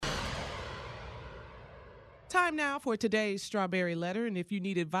Time now for today's Strawberry Letter. And if you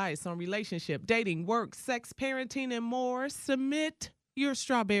need advice on relationship, dating, work, sex, parenting, and more, submit your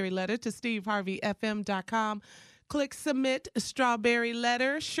Strawberry Letter to steveharveyfm.com. Click Submit Strawberry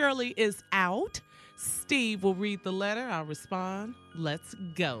Letter. Shirley is out. Steve will read the letter. I'll respond. Let's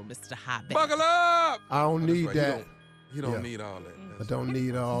go, Mr. Hobbit. Buckle up! I don't need right. that. You don't need all that. I don't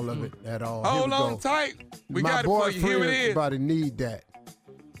need all of it at all. Hold on tight. We got it for you. Here it is. Everybody need that.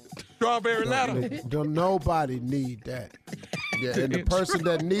 Strawberry letter. Don't nobody need that. Yeah, and the person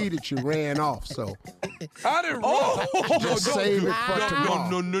that needed you ran off. So I didn't just save it for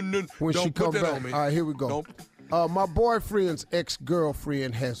tomorrow. No. When don't she come put that back. on me. All right, here we go. My boyfriend's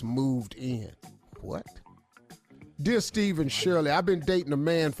ex-girlfriend has moved in. What? Dear Steve and Shirley, I've been dating a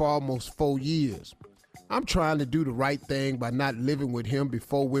man for almost 4 years. I'm trying to do the right thing by not living with him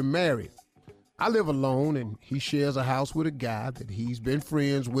before we're married. I live alone, and he shares a house with a guy that he's been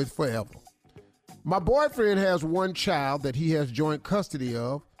friends with forever. My boyfriend has one child that he has joint custody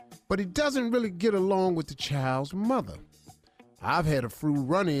of, but he doesn't really get along with the child's mother. I've had a few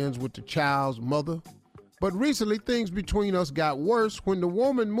run-ins with the child's mother, but recently things between us got worse when the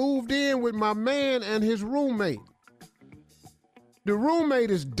woman moved in with my man and his roommate. The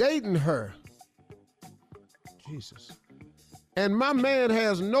roommate is dating her. Jesus. And my man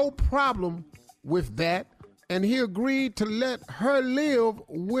has no problem with that, and he agreed to let her live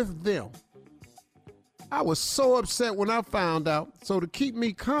with them. I was so upset when I found out, so to keep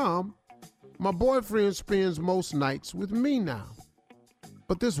me calm, my boyfriend spends most nights with me now.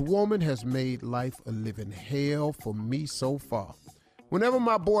 But this woman has made life a living hell for me so far. Whenever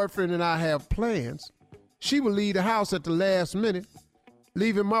my boyfriend and I have plans, she will leave the house at the last minute,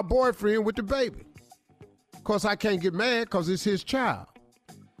 leaving my boyfriend with the baby. Of course, I can't get mad because it's his child.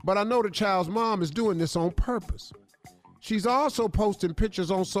 But I know the child's mom is doing this on purpose. She's also posting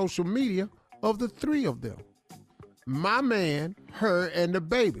pictures on social media of the three of them. My man, her, and the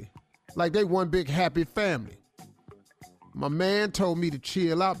baby. Like they one big happy family. My man told me to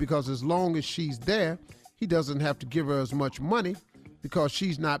chill out because as long as she's there, he doesn't have to give her as much money because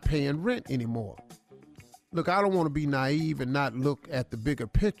she's not paying rent anymore. Look, I don't want to be naive and not look at the bigger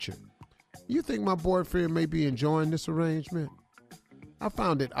picture. You think my boyfriend may be enjoying this arrangement? I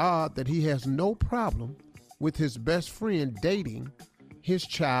found it odd that he has no problem with his best friend dating his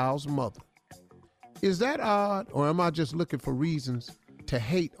child's mother. Is that odd, or am I just looking for reasons to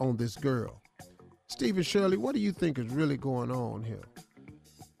hate on this girl? Steve and Shirley, what do you think is really going on here?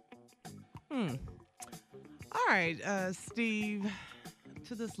 All right, Steve,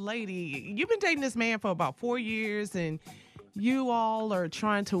 to this lady, you've been dating this man for about 4 years, and you all are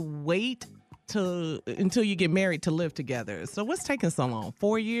trying to wait until you get married to live together. So what's taking so long?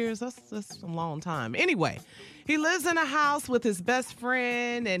 4 years? That's a long time. Anyway, he lives in a house with his best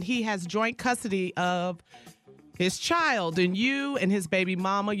friend, and he has joint custody of his child. And you and his baby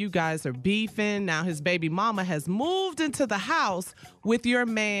mama, you guys are beefing. Now his baby mama has moved into the house with your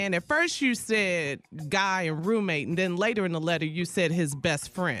man. At first you said guy and roommate, and then later in the letter you said his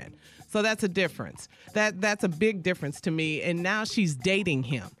best friend. So that's a difference. That's a big difference to me. And now she's dating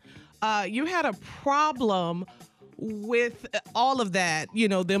him. You had a problem with all of that,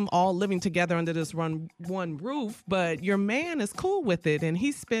 them all living together under this one roof, but your man is cool with it, and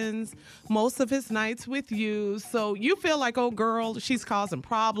he spends most of his nights with you. So you feel like, oh, girl, she's causing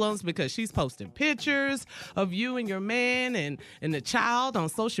problems because she's posting pictures of you and your man and the child on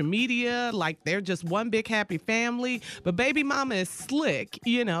social media like they're just one big happy family. But baby mama is slick,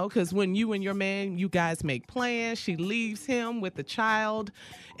 because when you and your man, you guys make plans, she leaves him with the child.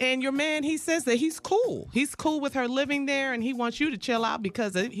 And your man, he says that he's cool. He's cool with her living there, and he wants you to chill out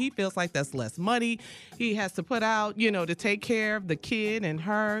because he feels like that's less money he has to put out, to take care of the kid and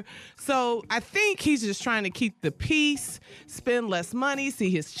her. So I think he's just trying to keep the peace, spend less money,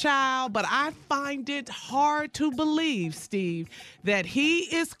 see his child. But I find it hard to believe, Steve, that he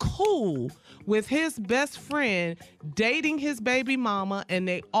is cool with his best friend dating his baby mama, and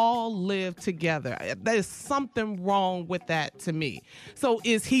they all live together. There's something wrong with that to me. So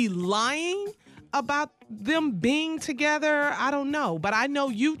is he lying about them being together? I don't know, but I know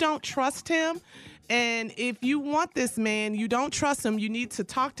you don't trust him. And if you want this man, you don't trust him, you need to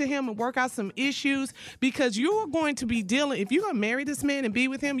talk to him and work out some issues, because you're going to be if you're going to marry this man and be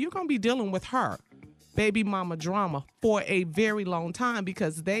with him, you're going to be dealing with her baby mama drama for a very long time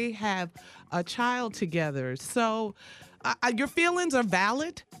because they have a child together. So your feelings are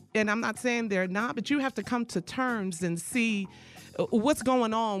valid, and I'm not saying they're not, but you have to come to terms and see what's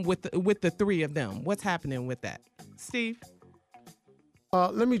going on with the three of them. What's happening with that? Steve?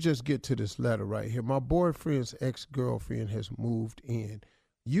 Let me just get to this letter right here. My boyfriend's ex-girlfriend has moved in.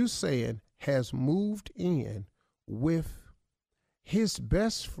 You saying has moved in with his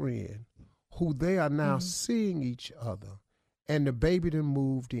best friend, who they are now seeing each other, and the baby done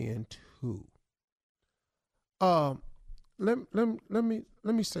moved in too. Let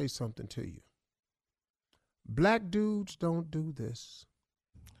me say something to you. Black dudes don't do this.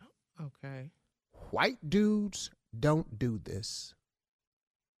 Okay. White dudes don't do this.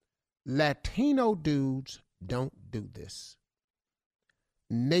 Latino dudes don't do this.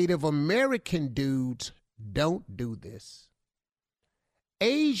 Native American dudes don't do this.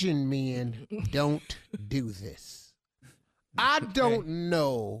 Asian men don't do this. I don't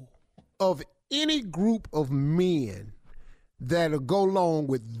know of any group of men that'll go along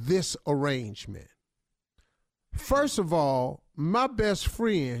with this arrangement. First of all, my best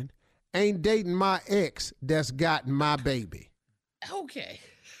friend ain't dating my ex that's got my baby. Okay.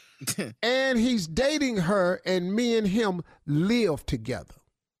 And he's dating her, and me and him live together.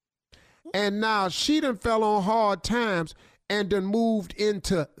 And now she done fell on hard times and done moved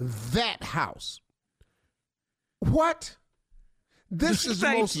into that house. What? This is the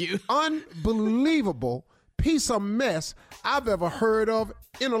most unbelievable piece of mess I've ever heard of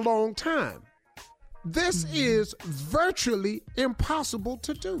in a long time. This is virtually impossible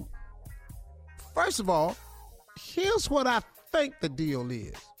to do. First of all, here's what I think the deal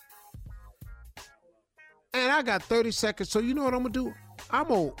is. And I got 30 seconds, so you know what I'm going to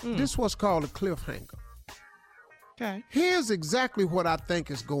do? This is what's called a cliffhanger. Okay. Here's exactly what I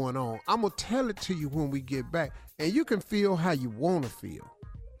think is going on. I'm going to tell it to you when we get back, and you can feel how you want to feel.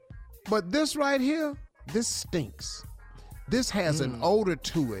 But this right here, this stinks. This has an odor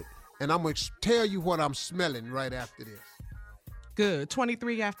to it, and I'm going to tell you what I'm smelling right after this. Good.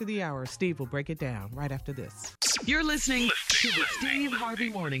 23 after the hour. Steve will break it down right after this. You're listening to the Steve Harvey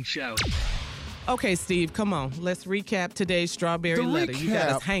Morning Show. Okay, Steve, come on. Let's recap today's strawberry letter. You got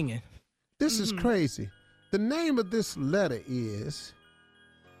us hanging. This is crazy. The name of this letter is,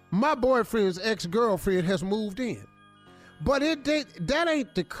 my boyfriend's ex-girlfriend has moved in. But that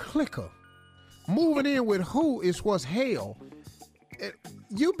ain't the clicker. Moving in with who is what's hell.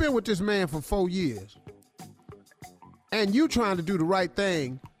 You've been with this man for 4 years. And you trying to do the right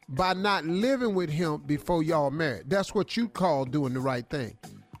thing by not living with him before y'all married. That's what you call doing the right thing.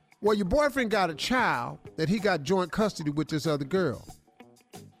 Well, your boyfriend got a child that he got joint custody with this other girl.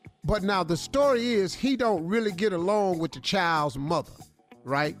 But now the story is he don't really get along with the child's mother,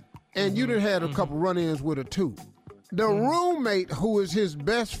 right? And you done had a couple run-ins with her too. The roommate, who is his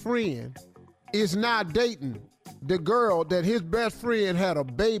best friend, is now dating the girl that his best friend had a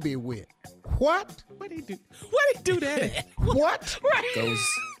baby with. What? What'd he do? What'd he do that at? What? Right.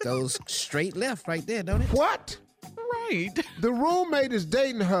 Goes straight left right there, don't it? What? Right. The roommate is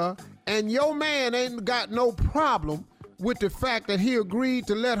dating her, and your man ain't got no problem with the fact that he agreed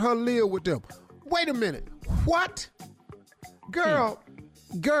to let her live with them. Wait a minute. What? Girl,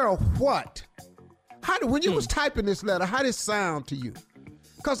 what? When you was typing this letter, how did it sound to you?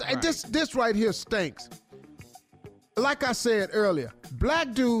 Because this right here stinks. Like I said earlier,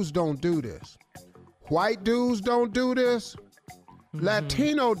 black dudes don't do this. White dudes don't do this.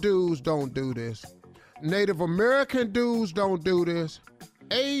 Latino dudes don't do this. Native American dudes don't do this.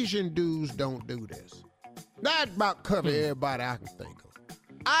 Asian dudes don't do this. That about cover everybody I can think of.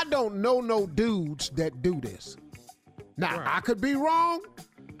 I don't know no dudes that do this. Now, I could be wrong.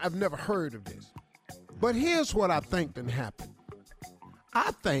 I've never heard of this. But here's what I think done happened.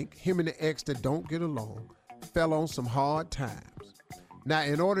 I think him and the ex that don't get along fell on some hard times. Now,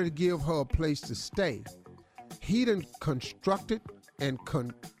 in order to give her a place to stay, he done constructed and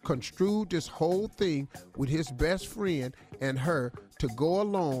construed this whole thing with his best friend and her to go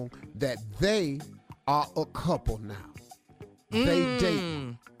along that they are a couple now. They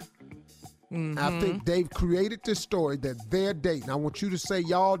dating. I think they've created this story that they're dating. I want you to say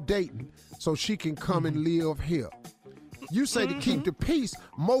y'all dating so she can come and live here. You say to keep the peace.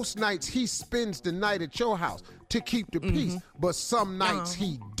 Most nights he spends the night at your house to keep the peace, but some nights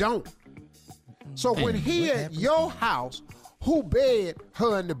he don't. So when he at your house, who bed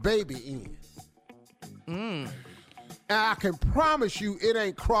her and the baby in? And I can promise you it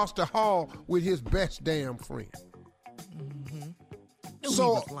ain't crossed the hall with his best damn friend.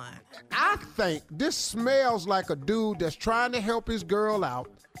 So I think this smells like a dude that's trying to help his girl out,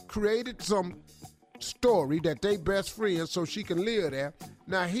 created some story that they best friends so she can live there.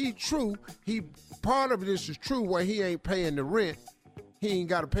 Now part of this is true where he ain't paying the rent. He ain't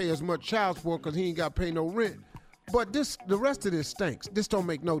got to pay as much child support because he ain't got to pay no rent. But the rest of this stinks. This don't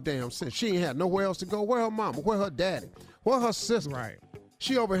make no damn sense. She ain't had nowhere else to go. Where her mama? Where her daddy? Where her sister? Right.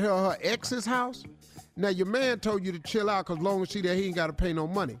 She over here at her ex's house? Now, your man told you to chill out because long as she there, he ain't got to pay no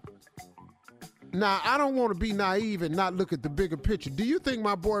money. Now, I don't want to be naive and not look at the bigger picture. Do you think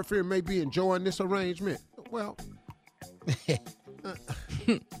my boyfriend may be enjoying this arrangement? Well,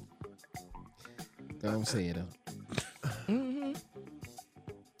 Don't say it, though.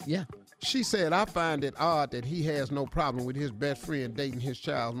 Yeah. She said, I find it odd that he has no problem with his best friend dating his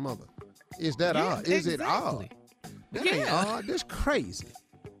child's mother. Is that odd? Is it odd? That ain't odd. That's crazy.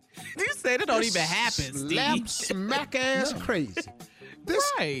 You said it don't even happen, Slap, Steve. smack ass crazy.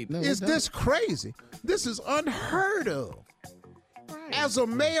 This Right. No, is it this crazy. This is unheard of. Right. As a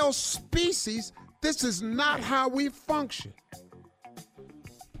male species, this is not how we function.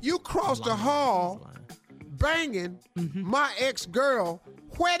 You cross the hall banging my ex-girl,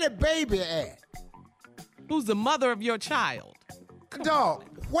 where the baby at? Who's the mother of your child? Dog,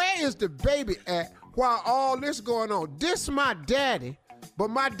 where is the baby at while all this going on? This my daddy, but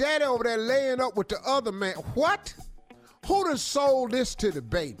my daddy over there laying up with the other man. What? Who done sold this to the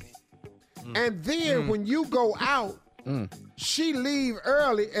baby? And then when you go out, she leave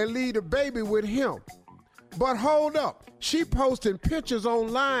early and leave the baby with him. But hold up, she posting pictures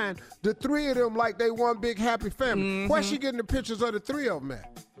online, the three of them like they one big happy family. Where she getting the pictures of the three of them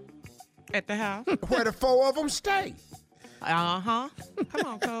at? At the house? Where the four of them stay? Uh-huh. Come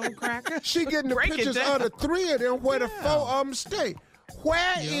on, Cold Cracker. She getting the Break it pictures down. of the three of them where the four of them stay.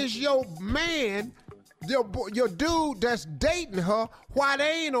 Where is your man, your dude that's dating her, why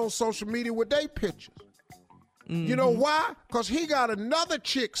they ain't on social media with their pictures? You know why? Because he got another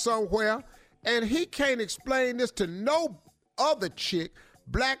chick somewhere, and he can't explain this to no other chick,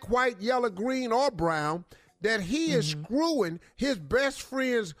 black, white, yellow, green, or brown, that he is screwing his best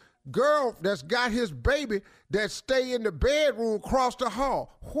friend's girl that's got his baby that stay in the bedroom across the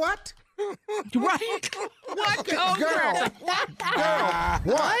hall. What? Right? What, Cold Cracker?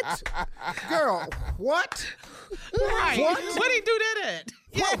 Girl, what? Right. What? What'd he do that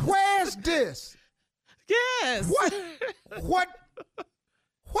at? Where's this? Yes. What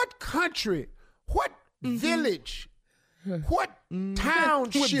country? What village? What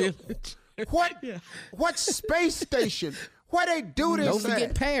township? What space station? Where they do this Don't forget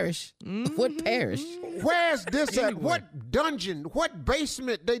at? parish. What parish? Where's this at? What dungeon? What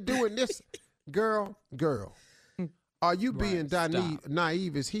basement they doing this? Girl, are you being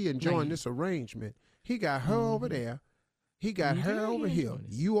naive? Is he enjoying this arrangement? He got her over there. He got her over here.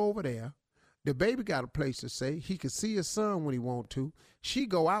 You over there. The baby got a place to stay. He can see his son when he want to. She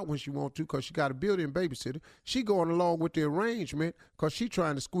go out when she want to because she got a built-in babysitter. She going along with the arrangement because she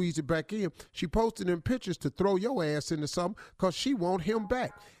trying to squeeze it back in. She posting them pictures to throw your ass into something because she want him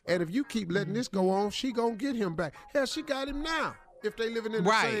back. And if you keep letting this go on, she gonna get him back. Hell, she got him now. If they living in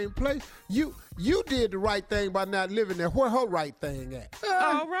the same place, you did the right thing by not living there. Where her right thing at?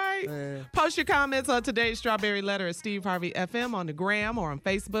 All right. Post your comments on today's Strawberry Letter at Steve Harvey FM on the gram or on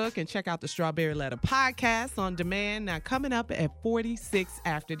Facebook, and check out the Strawberry Letter podcast on demand. Now coming up at 46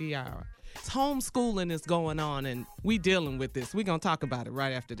 after the hour. Homeschooling is going on, and we dealing with this. We're gonna talk about it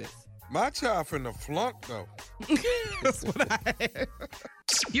right after this. My child finna flunk, though. That's what I had.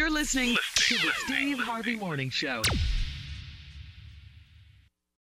 You're listening to the Steve Harvey Morning Show.